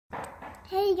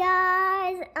Hey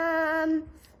guys,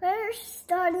 we're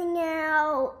starting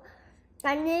out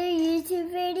a new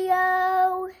YouTube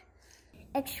video.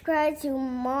 Subscribe to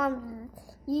Mom's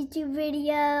YouTube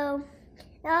video.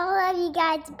 I love you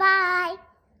guys, bye.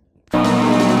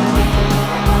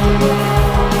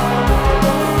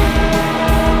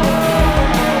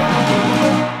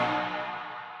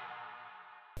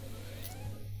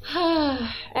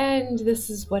 And this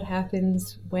is what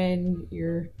happens when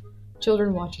your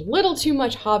children watch a little too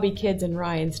much Hobby Kids and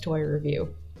Ryan's Toy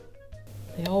Review.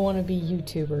 They all want to be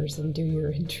YouTubers and do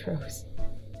your intros.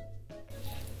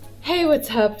 Hey, what's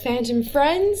up, Phantom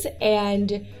friends,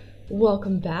 and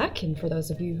welcome back. And for those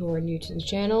of you who are new to the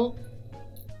channel,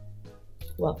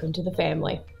 welcome to the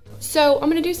family. So I'm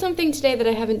gonna do something today that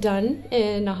I haven't done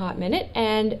in a hot minute,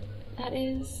 and that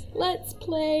is Let's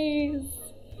Plays.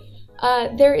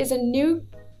 There is a new,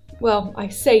 well, I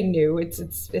say new,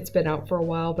 it's been out for a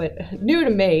while, but new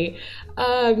to me.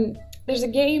 There's a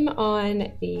game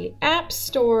on the App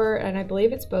Store, and I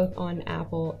believe it's both on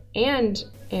Apple and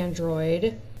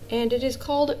Android, and it is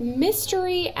called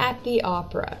Mystery at the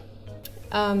Opera.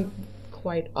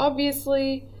 Quite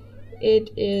obviously, it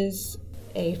is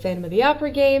a Phantom of the Opera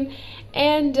game,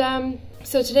 and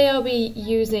so today I'll be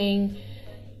using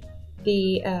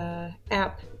the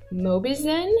app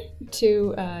Mobizen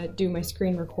to do my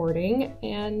screen recording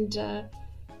and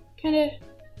kind of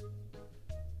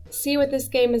see what this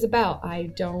game is about. I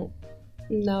don't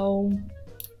know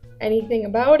anything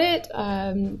about it.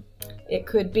 It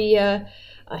could be a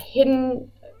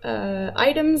hidden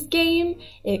items game.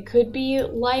 It could be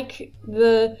like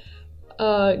the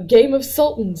Game of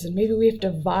Sultans, and maybe we have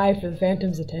to vie for the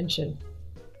Phantom's attention.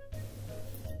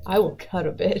 I will cut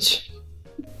a bitch.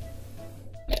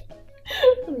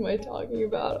 What am I talking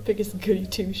about? Biggest goody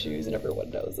two shoes and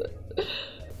everyone knows it.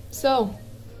 So,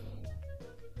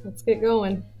 let's get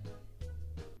going.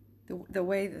 The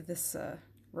way that this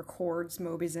records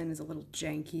Mobizen is a little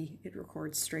janky. It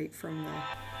records straight from the...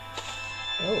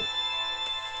 Oh.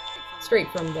 Straight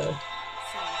from the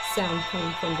sound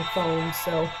coming from the phone,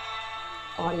 so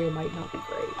audio might not be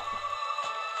great.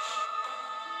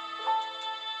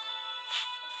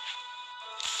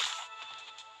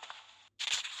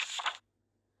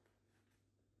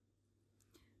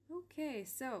 Okay,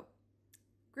 so,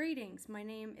 greetings. My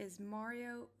name is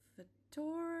Mario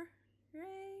Vittore,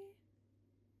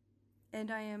 and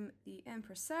I am the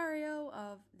impresario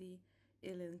of the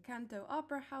Il Incanto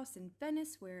Opera House in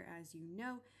Venice, where, as you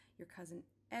know, your cousin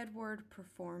Edward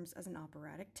performs as an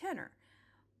operatic tenor,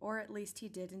 or at least he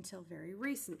did until very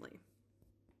recently.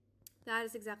 That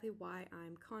is exactly why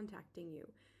I'm contacting you.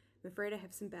 I'm afraid I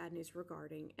have some bad news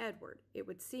regarding Edward. It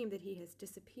would seem that he has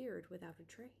disappeared without a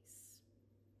trace.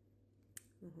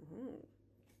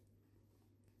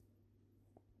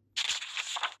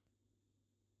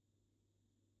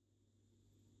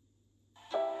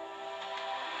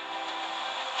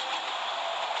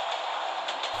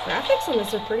 Graphics on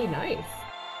this are pretty nice.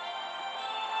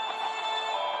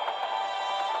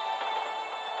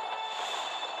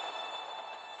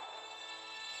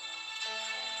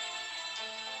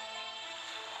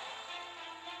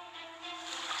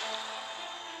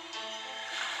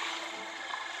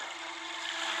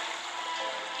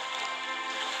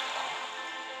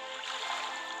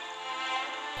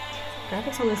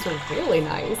 Graphics on this are really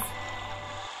nice.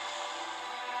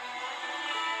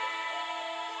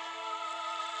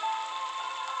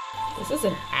 This is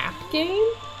an app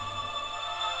game?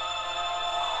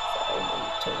 Sorry, let me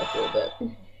turn up a little bit.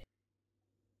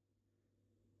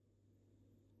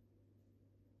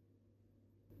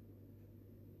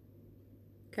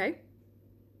 Okay.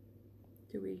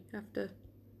 Do we have to...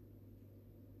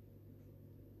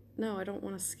 No, I don't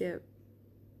want to skip.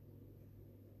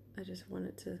 I just want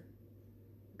it to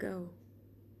go.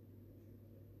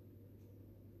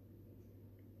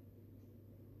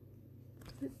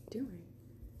 What's it doing?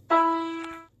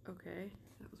 Okay,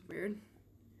 that was weird.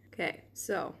 Okay,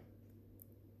 so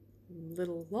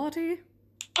little Lottie,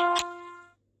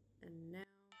 and now.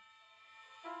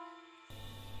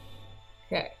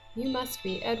 Okay, you must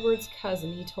be Edward's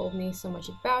cousin. He told me so much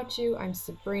about you. I'm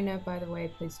Sabrina, by the way,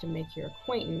 pleased to make your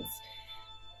acquaintance.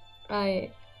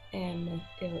 I am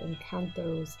Il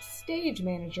Incanto's stage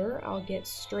manager. I'll get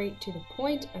straight to the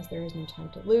point, as there is no time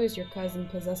to lose. Your cousin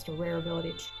possessed a rare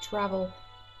ability to travel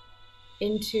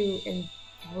into and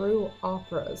through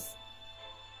operas.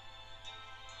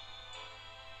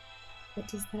 What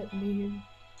does that mean?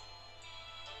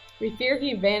 We fear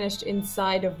he vanished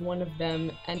inside of one of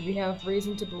them, and we have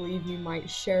reason to believe you might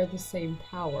share the same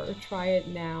power. Try it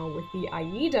now with the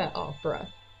Aida opera.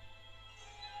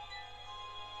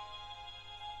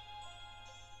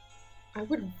 I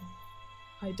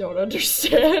don't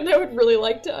understand. I would really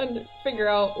like to figure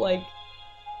out, like,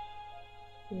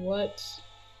 what?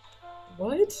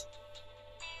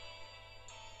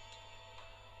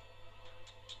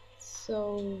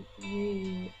 So,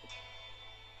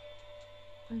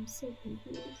 I'm so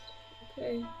confused.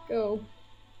 Okay, go.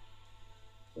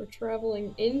 We're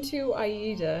traveling into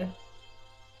Aida.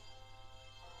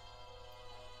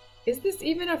 Is this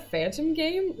even a Phantom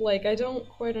game? Like, I don't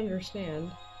quite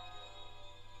understand.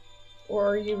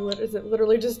 Or is it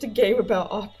literally just a game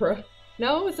about opera?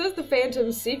 No, it says the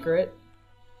Phantom's Secret.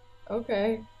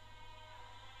 Okay.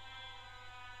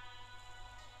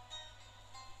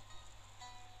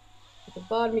 At the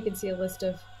bottom you can see a list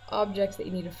of objects that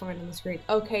you need to find on the screen.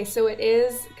 Okay, so it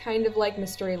is kind of like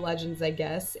Mystery Legends, I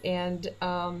guess, and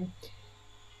I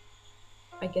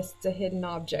guess it's a hidden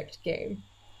object game.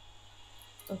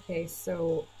 Okay,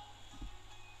 so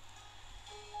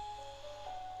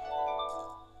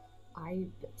whatever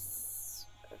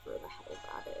the hell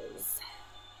that is.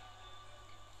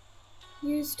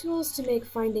 Use tools to make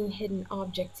finding hidden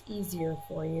objects easier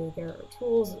for you. There are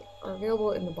tools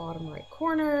available in the bottom right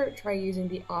corner. Try using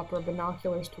the Opera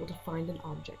Binoculars tool to find an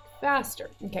object faster.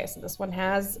 Okay, so this one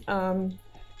has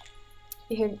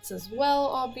hints as well,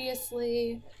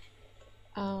 obviously.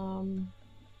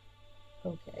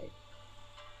 Okay.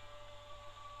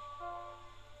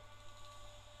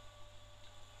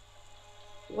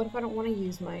 What if I don't want to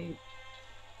use I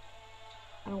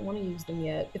don't want to use them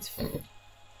yet.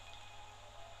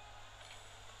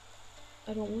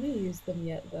 I don't want to use them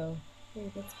yet, though.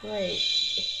 Okay, that's great.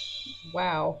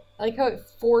 Wow. I like how it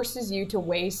forces you to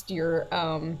waste your,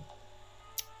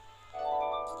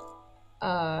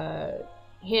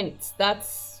 hints. That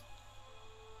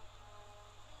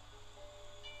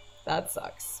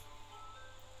sucks.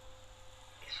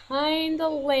 Kinda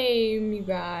lame, you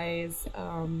guys.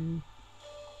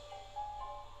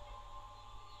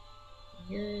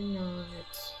 You're not...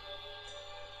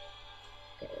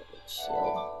 Garbage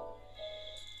shield.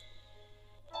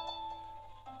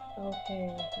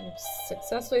 Okay, we've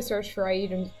successfully searched for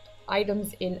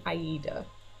items in Aida.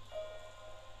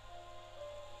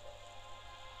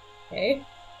 Okay.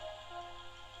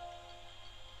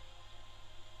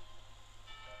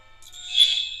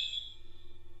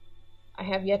 I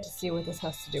have yet to see what this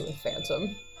has to do with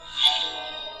Phantom.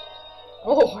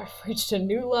 Oh, I've reached a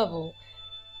new level.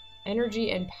 Energy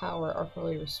and power are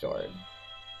fully restored.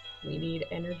 We need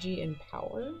energy and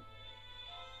power?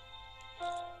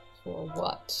 For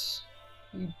what?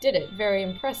 You did it. Very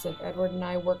impressive. Edward and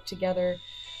I worked together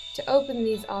to open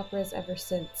these operas ever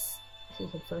since he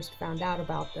had first found out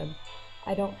about them.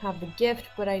 I don't have the gift,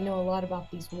 but I know a lot about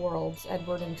these worlds.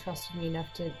 Edward entrusted me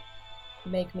enough to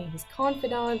make me his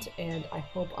confidant, and I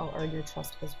hope I'll earn your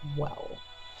trust as well.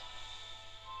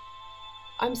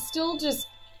 I'm still just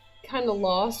kind of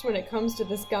lost when it comes to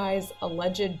this guy's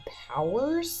alleged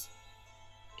powers.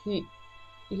 He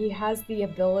has the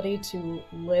ability to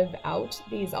live out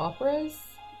these operas,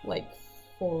 like,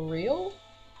 for real?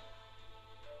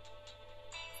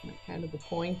 Isn't that kind of the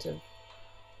point of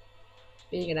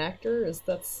being an actor, is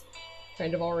that's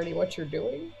kind of already what you're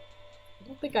doing? I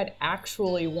don't think I'd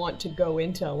actually want to go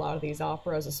into a lot of these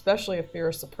operas, especially if you're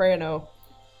a soprano.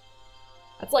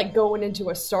 That's like going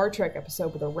into a Star Trek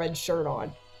episode with a red shirt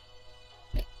on.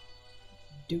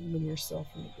 Dooming yourself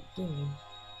from the beginning.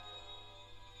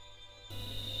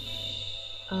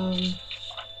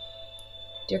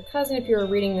 Dear cousin, if you're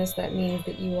reading this, that means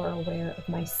that you are aware of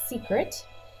my secret.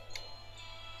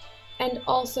 And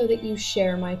also that you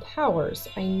share my powers.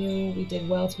 I knew we did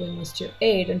well to enlist your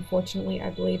aid. Unfortunately, I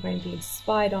believe I'm being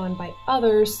spied on by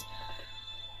others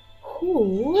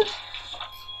who...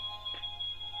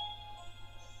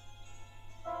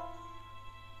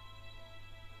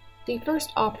 The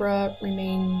first opera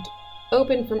remained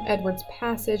open from Edward's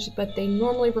passage, but they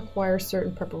normally require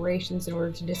certain preparations in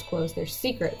order to disclose their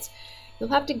secrets. You'll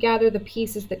have to gather the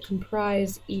pieces that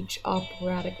comprise each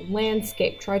operatic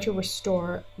landscape. Try to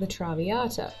restore the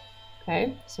Traviata.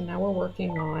 Okay, so now we're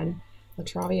working on the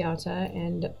Traviata,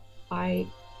 and I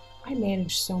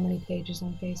manage so many pages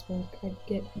on Facebook. I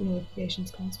get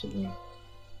notifications constantly.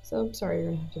 So I'm sorry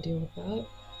you're gonna have to deal with that.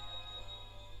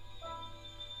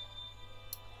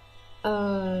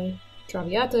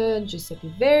 Traviata,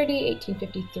 Giuseppe Verdi,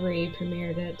 1853,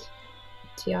 premiered at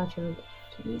Teatro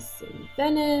Piece in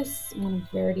Venice. One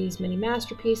of Verdi's many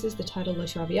masterpieces. The title La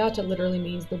Traviata literally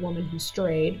means the woman who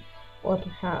strayed, or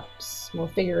perhaps more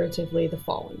figuratively, the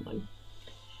fallen one.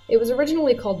 It was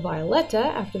originally called Violetta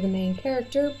after the main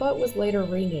character, but was later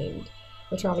renamed.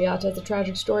 La Traviata is a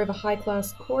tragic story of a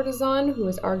high-class courtesan who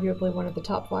is arguably one of the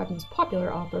top 5 most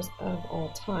popular operas of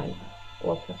all time.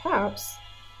 or perhaps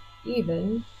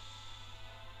even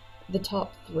the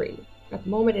top 3. At the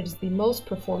moment, it is the most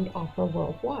performed opera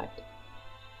worldwide.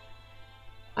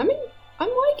 I mean, I'm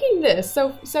liking this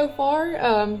so far.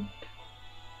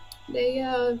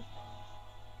 They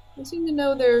seem to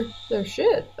know their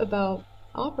shit about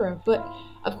opera, but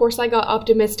of course I got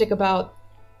optimistic about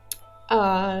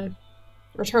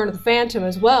Return of the Phantom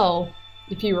as well,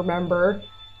 if you remember.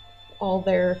 All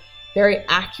their very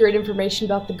accurate information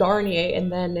about the Garnier,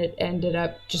 and then it ended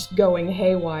up just going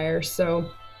haywire, so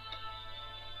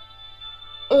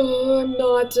I'm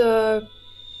not,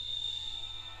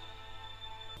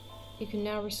 You can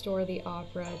now restore the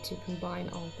opera. To combine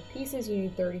all of the pieces, you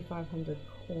need 3,500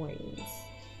 coins.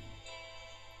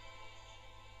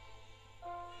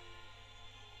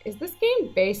 Is this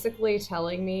game basically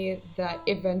telling me that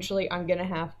eventually I'm gonna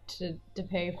have to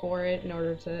pay for it in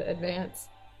order to advance?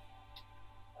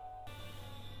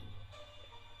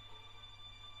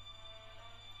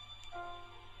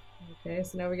 Okay,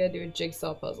 so now we gotta do a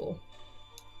jigsaw puzzle.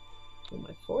 Oh,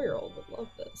 my 4-year-old would love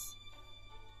this.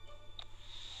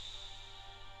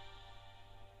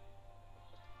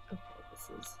 Okay, this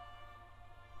is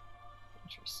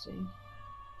interesting.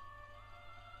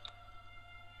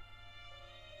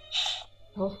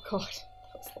 Oh god,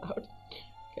 that was loud.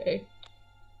 Okay.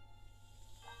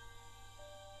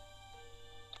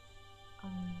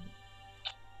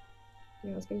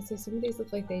 Yeah, I was gonna say, some of these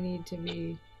look like they need to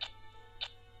be...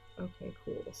 Okay,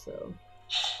 cool, so...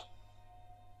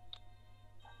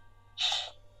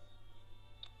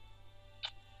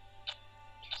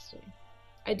 Interesting.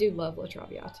 I do love La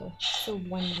Traviata. It's a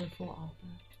wonderful opera.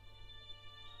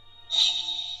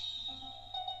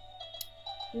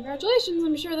 Congratulations!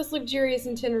 I'm sure this luxurious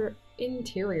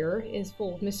interior is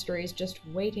full of mysteries just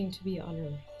waiting to be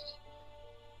unearthed.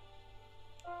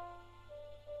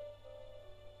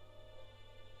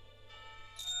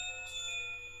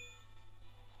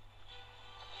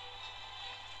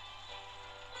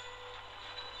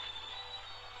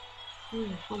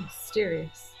 How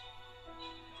mysterious.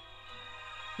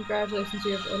 Congratulations,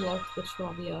 you have unlocked the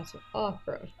Traviata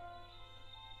Opera.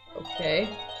 Okay.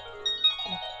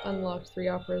 Unlocked 3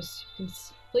 operas.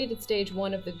 Completed stage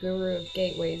 1 of the Guru of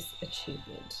Gateways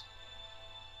achievement.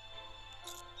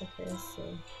 Okay, so...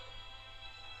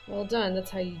 Well done,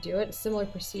 that's how you do it. A similar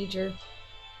procedure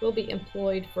will be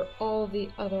employed for all the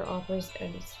other operas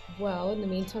as well. In the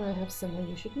meantime, I have someone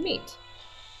you should meet.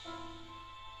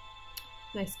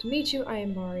 Nice to meet you. I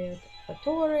am Mario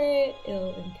Fattore,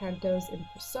 Il Encanto's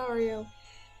impresario.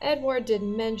 Edward did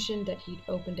mention that he'd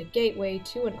opened a gateway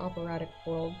to an operatic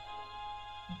world,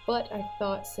 but I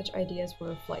thought such ideas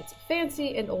were flights of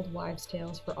fancy and old wives'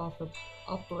 tales for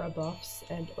opera buffs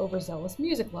and overzealous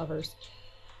music lovers.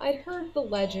 I'd heard the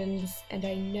legends, and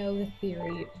I know the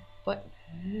theory, but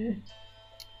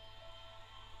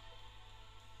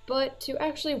to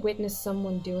actually witness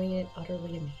someone doing it,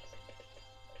 utterly amazing.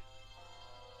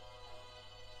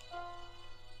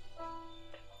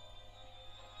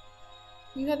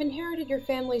 You have inherited your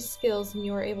family's skills and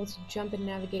you are able to jump and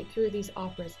navigate through these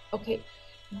operas. Okay,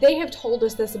 they have told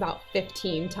us this about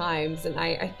 15 times, and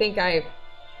I think I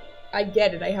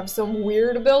get it. I have some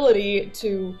weird ability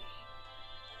to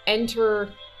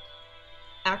enter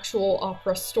actual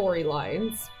opera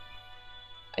storylines.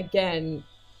 Again,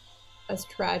 as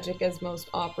tragic as most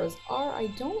operas are, I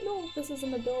don't know if this is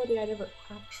an ability I'd ever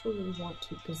actually want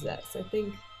to possess. I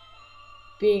think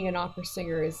being an opera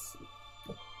singer is...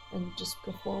 and just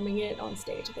performing it on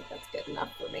stage, I think that's good enough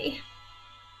for me.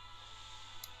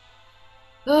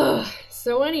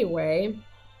 So anyway,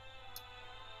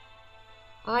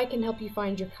 I can help you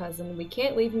find your cousin. We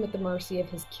can't leave him at the mercy of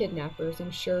his kidnappers.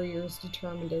 I'm sure you're as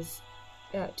determined as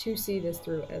to see this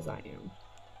through as I am.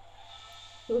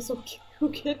 Who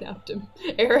kidnapped him?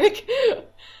 Eric?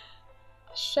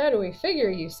 Shadowy figure,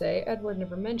 you say? Edward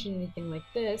never mentioned anything like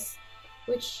this,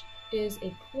 which is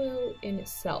a clue in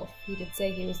itself. He did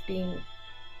say he was being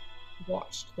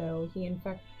watched, though. He in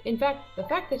fact, the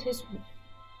fact that his...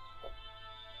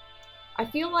 I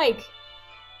feel like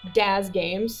Daz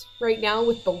Games right now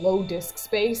with the low disk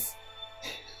space.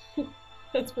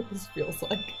 That's what this feels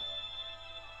like.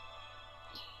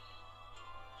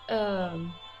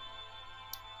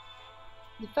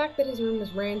 The fact that his room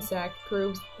was ransacked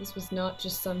proves this was not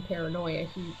just some paranoia.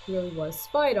 He really was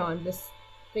spied on. This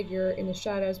figure in the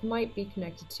shadows might be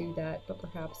connected to that, but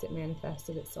perhaps it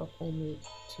manifested itself only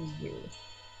to you.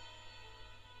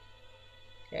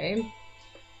 Okay.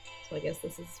 So I guess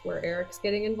this is where Eric's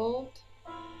getting involved.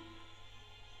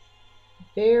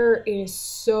 There is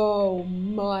so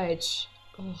much.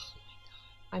 Oh my god.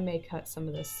 I may cut some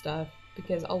of this stuff.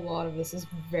 because a lot of this is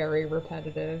very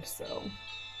repetitive, so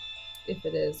if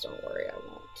it is, don't worry, I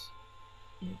won't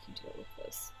make you deal with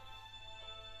this.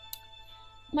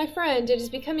 My friend, it is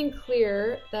becoming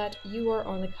clear that you are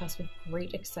on the cusp of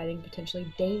great, exciting,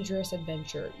 potentially dangerous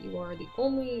adventure. You are the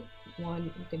only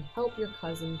one who can help your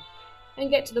cousin and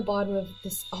get to the bottom of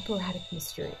this operatic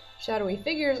mystery. Shadowy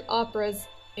figures, operas,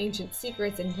 ancient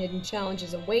secrets, and hidden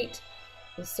challenges await.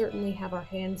 We'll certainly have our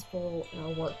hands full and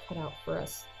our work cut out for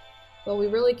us. Well, we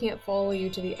really can't follow you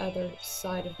to the other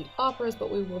side of the operas, but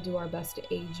we will do our best to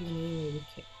aid you in any way we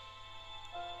can.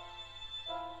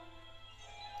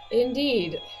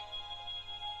 Indeed.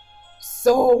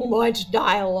 So much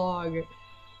dialogue.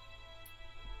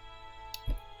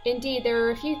 Indeed, there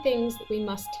are a few things that we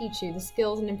must teach you, the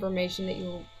skills and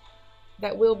information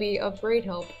that will be of great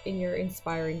help in your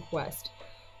inspiring quest.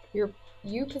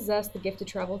 You possess the gift to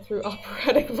travel through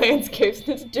operatic landscapes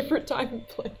at a different time and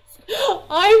place.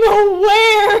 I'm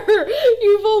aware!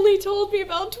 You've only told me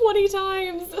about 20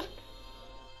 times!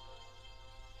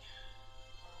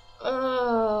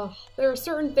 There are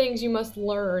certain things you must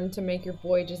learn to make your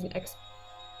voyage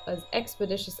as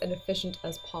expeditious and efficient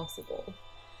as possible.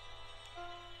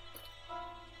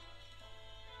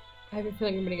 I have a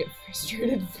feeling I'm going to get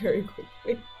frustrated very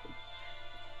quickly.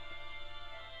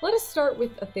 Let us start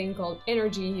with a thing called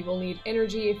energy. You will need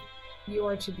energy if you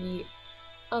are to be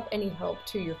of any help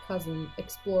to your cousin.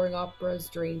 Exploring operas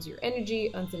drains your energy.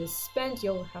 Once it is spent,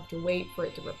 you'll have to wait for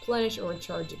it to replenish or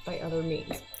recharge it by other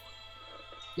means.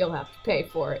 You'll have to pay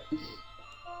for it.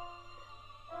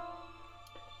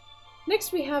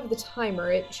 Next we have the timer.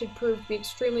 It should prove to be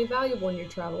extremely valuable in your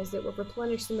travels. It will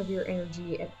replenish some of your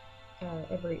energy at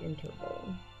every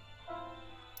interval.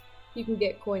 You can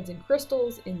get coins and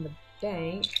crystals in the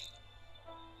bank.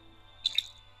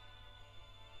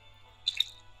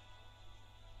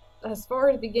 As far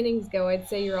as beginnings go, I'd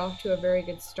say you're off to a very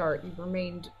good start. You've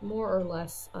remained more or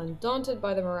less undaunted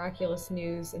by the miraculous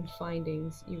news and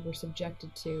findings you were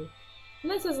subjected to.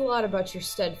 And that says a lot about your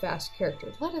steadfast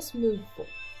character. Let us move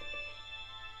forward.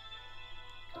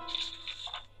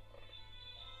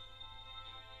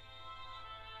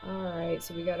 Alright,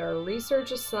 so we got our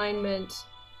research assignment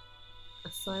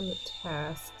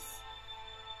tasks.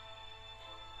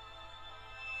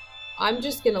 I'm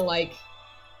just gonna, like,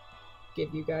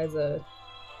 give you guys a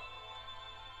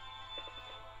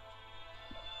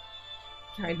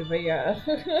kind of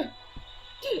a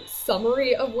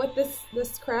summary of what this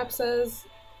crap says,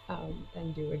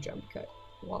 and do a jump cut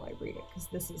while I read it, because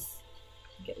this is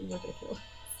getting ridiculous.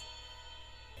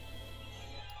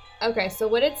 Okay, so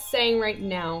what it's saying right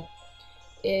now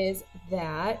is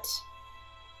that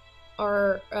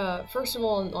our, first of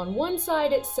all, on one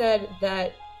side it said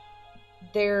that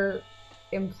they're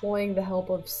employing the help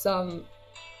of some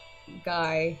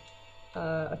guy,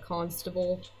 a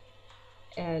constable,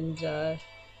 and, yeah,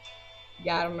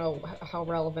 I don't know how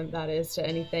relevant that is to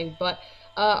anything, but,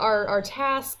 our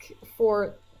task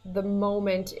for the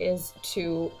moment is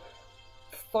to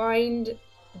find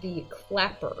the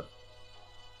clapper.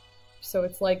 So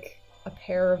it's like a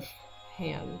pair of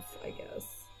hands, I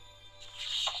guess.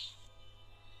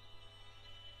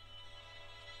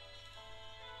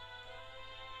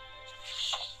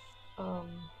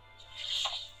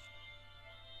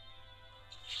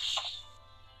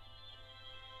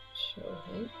 Show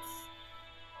hints.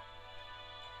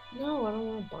 No, I don't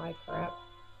want to buy crap.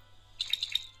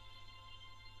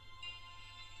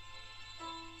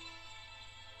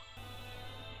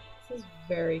 This is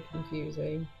very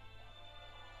confusing.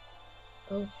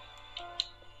 Oh.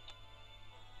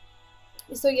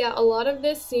 So yeah, a lot of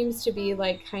this seems to be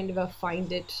like kind of a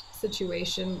find it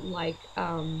situation, like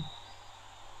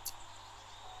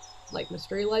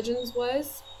Mystery Legends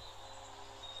was.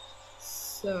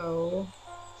 So,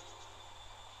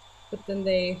 but then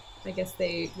I guess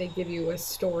they give you a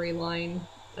storyline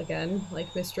again,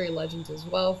 like Mystery Legends as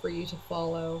well, for you to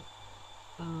follow.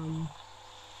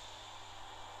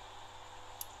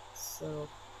 So,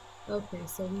 okay,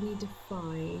 so we need to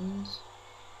find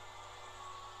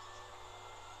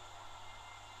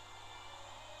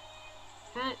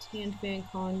hat,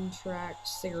 handband, contract,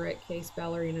 cigarette case,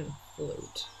 ballerina, and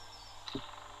flute.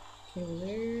 Okay,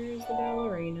 where's the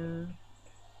ballerina?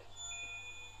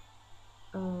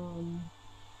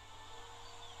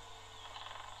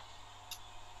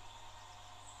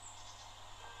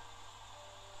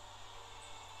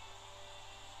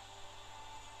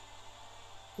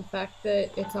 The fact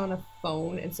that it's on a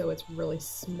phone and so it's really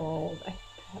small, I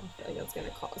have a feeling that's going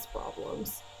to cause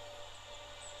problems.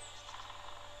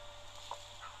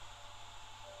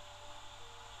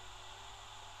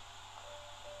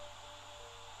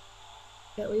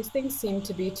 At least things seem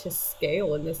to be to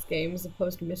scale in this game as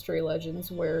opposed to Mystery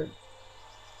Legends where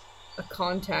a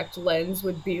contact lens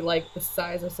would be like the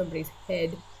size of somebody's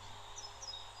head.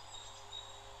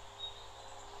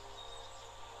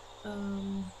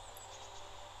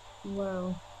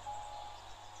 Wow.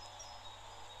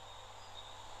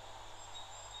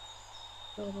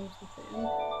 Oh, there's the thing.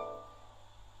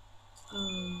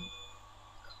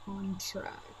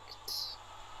 Contract.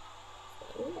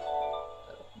 Oh,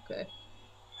 okay.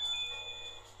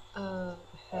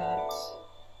 Hat.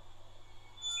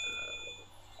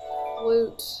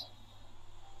 Flute.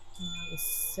 Now the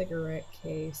cigarette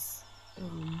case.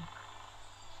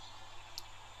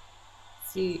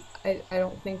 See, I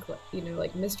don't think, you know,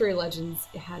 like Mystery Legends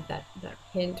had that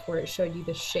hint where it showed you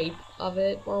the shape of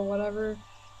it or whatever.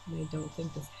 And I don't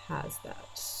think this has that,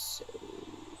 so...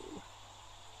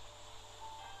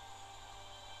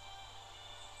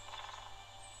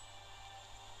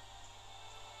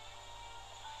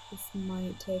 This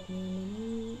might take me a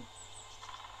minute.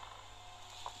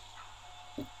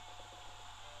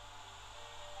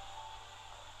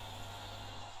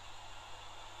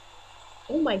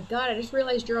 Oh my god, I just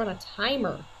realized you're on a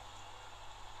timer.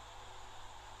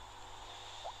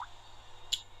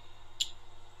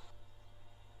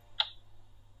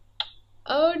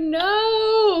 Oh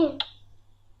no!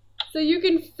 So you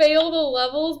can fail the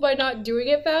levels by not doing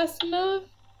it fast enough?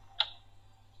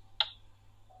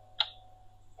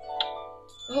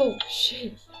 Oh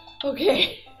shit.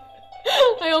 Okay.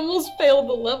 I almost failed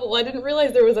the level. I didn't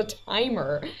realize there was a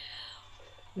timer.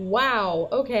 Wow,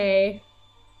 okay.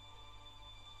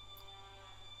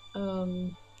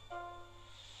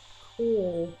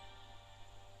 Cool.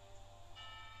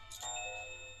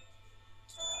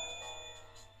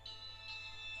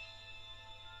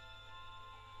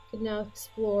 Could now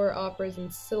explore operas in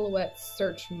silhouette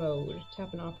search mode.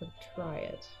 Tap an opera to try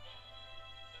it.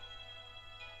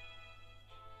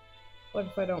 What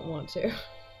if I don't want to?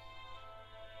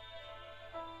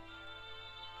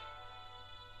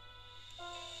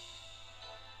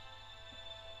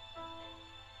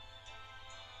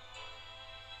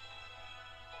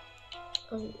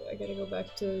 Oh, I gotta go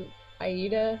back to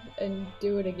Aida and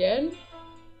do it again?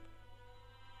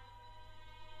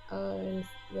 And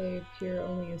they appear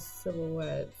only as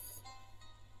silhouettes.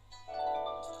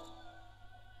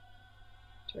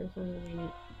 Try to find the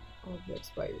remaining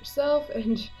objects by yourself,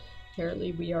 and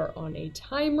apparently we are on a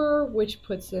timer, which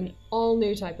puts an all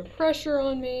new type of pressure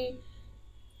on me.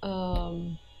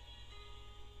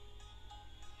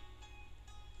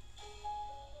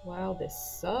 Wow, this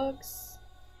sucks.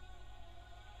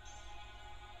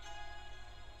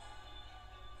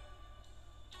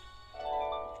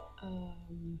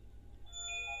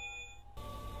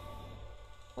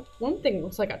 One thing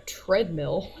looks like a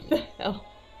treadmill. What the hell?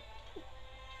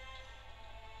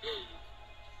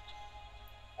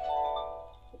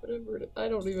 Whatever, I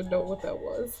don't even know what that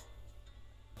was.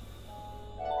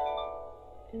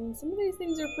 And some of these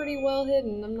things are pretty well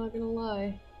hidden, I'm not gonna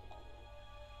lie.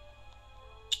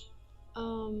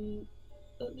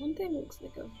 That one thing looks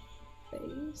like a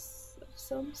face of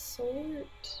some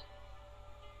sort.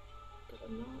 But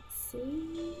I'm not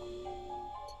seeing it.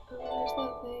 Oh, there's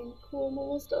that thing. Cool, I'm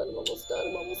almost done, I'm almost done,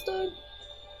 I'm almost done.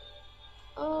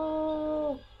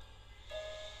 Oh.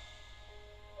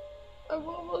 I'm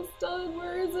almost done,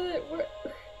 where is it?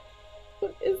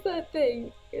 What is that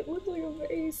thing? It looks like a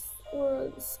vase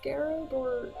or a scarab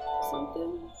or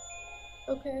something.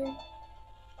 Okay.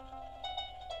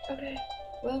 Okay,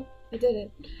 well, I did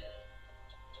it.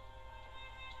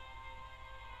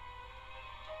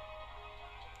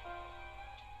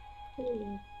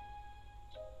 Cool.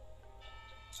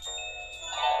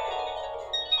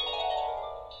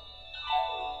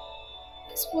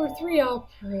 Explored 3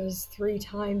 operas 3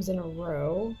 times in a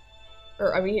row.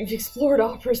 Or, I mean, you've explored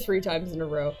operas 3 times in a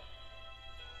row.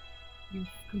 You've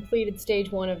completed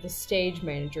stage 1 of the stage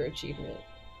manager achievement.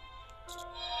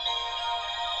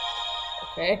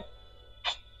 Okay.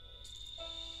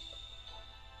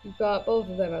 You've got both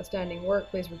of them. Outstanding work.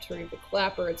 Please retrieve the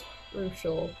clapper. It's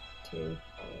crucial to...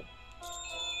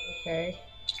 okay.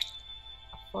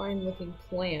 A fine-looking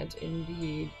plant,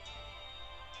 indeed.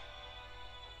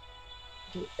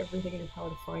 Do everything in your power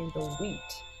to find the wheat.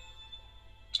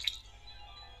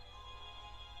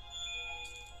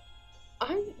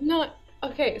 I'm not...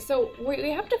 okay, so we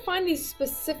have to find these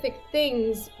specific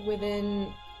things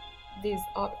within these...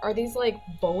 are these, like,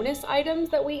 bonus items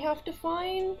that we have to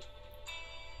find?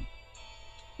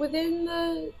 Within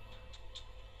the...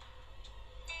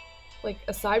 like,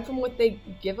 aside from what they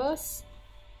give us?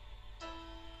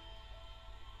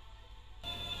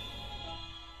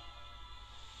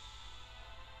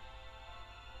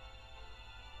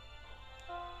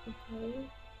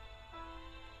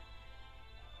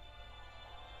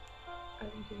 I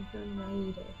don't think I found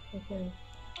Aida. Okay.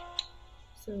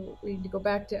 So we need to go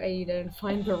back to Aida and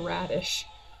find the radish.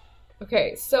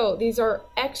 Okay, so these are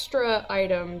extra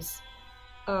items.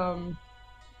 Oh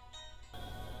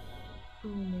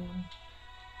man.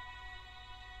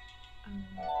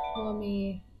 Let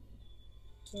me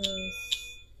just...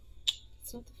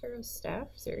 It's not the Pharaoh's staff?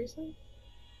 Seriously?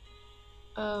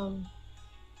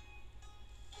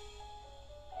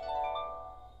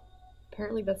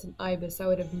 Apparently that's an ibis. I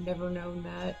would have never known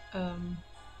that,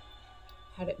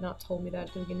 had it not told me that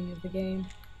at the beginning of the game.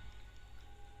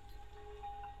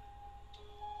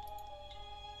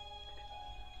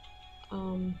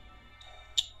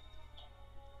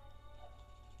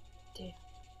 Damn.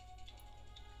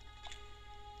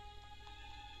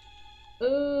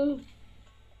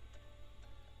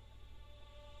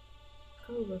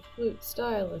 Cobra, flute,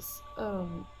 stylus,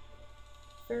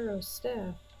 Pharaoh's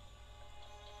staff.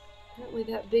 Apparently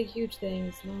that big huge thing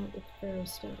is not with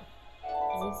Pharaoh's staff.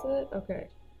 Is this it? Okay.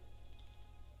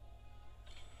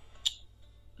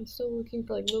 I'm still looking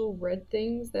for like little red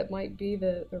things that might be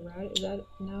the rat. Is that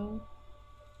no?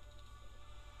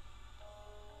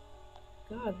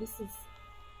 God, this is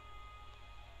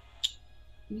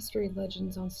Mystery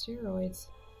Legends on steroids.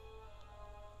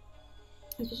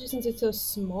 Especially since it's so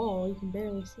small, you can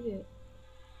barely see it.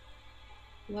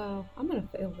 Wow, I'm gonna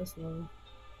fail this level.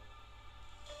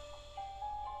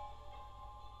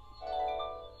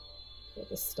 What,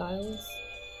 the stylus?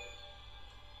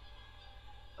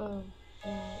 Oh,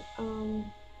 no.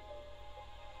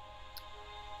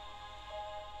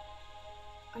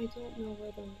 I don't know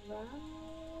where the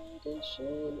radish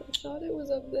is. I thought it was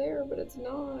up there, but it's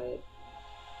not.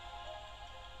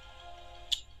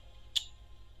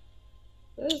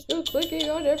 Let's go clicking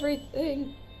on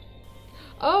everything.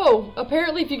 Oh,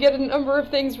 apparently if you get a number of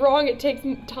things wrong, it takes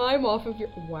time off of your...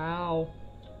 Wow.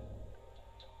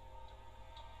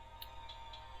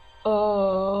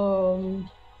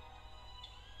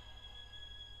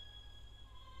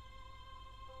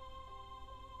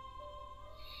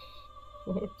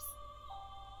 Whoops.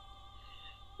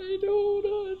 I don't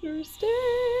understand.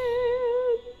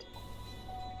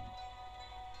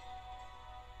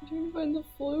 I'm trying to find the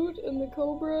flute and the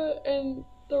cobra and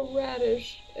the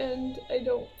radish, and I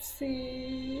don't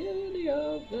see any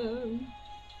of them.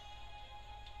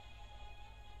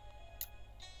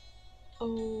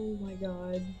 Oh my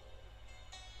god.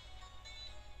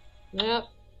 Yep.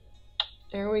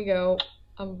 There we go.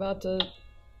 I'm about to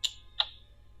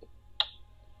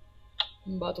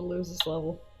lose this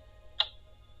level.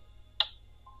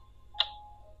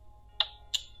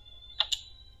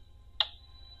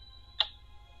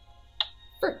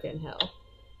 Frickin' hell.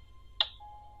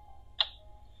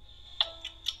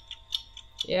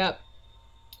 Yep.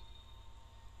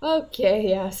 Okay,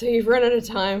 yeah, so you've run out of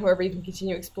time. However, you can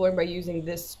continue exploring by using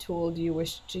this tool. Do you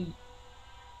wish to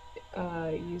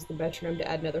use the metronome to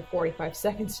add another 45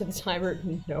 seconds to the timer?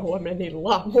 No, I'm gonna need a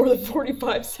lot more than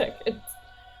 45 seconds.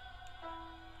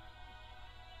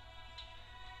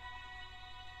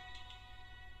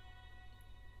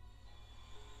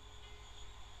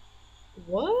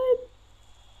 What?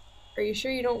 Are you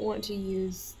sure you don't want to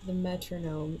use the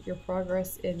metronome? Your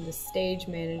progress in the stage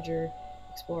manager.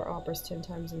 Explore operas 10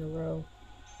 times in a row.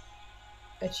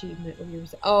 Achievement.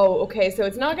 Oh, okay, so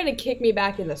it's not gonna kick me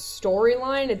back in the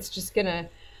storyline, it's just gonna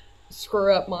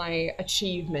screw up my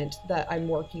achievement that I'm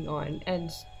working on, and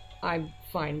I'm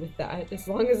fine with that. As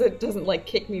long as it doesn't, like,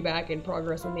 kick me back in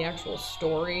progress in the actual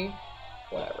story.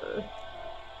 Whatever.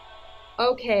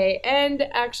 Okay, and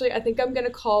actually, I think I'm gonna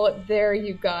call it there,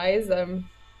 you guys.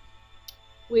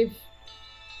 We've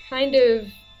kind of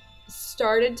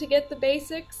started to get the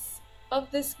basics of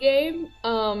this game.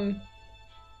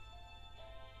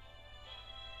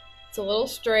 It's a little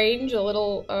strange, a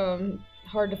little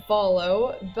hard to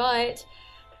follow, but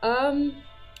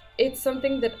it's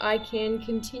something that I can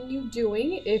continue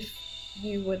doing if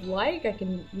you would like. I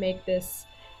can make this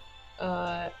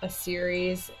a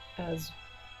series as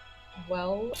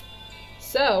well.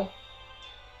 So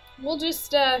we'll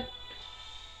just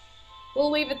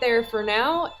we'll leave it there for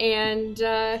now, and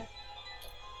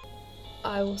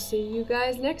I will see you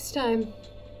guys next time.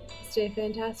 Stay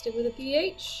fantastic with a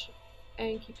PH,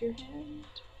 and keep your hand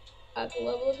at the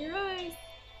level of your eyes.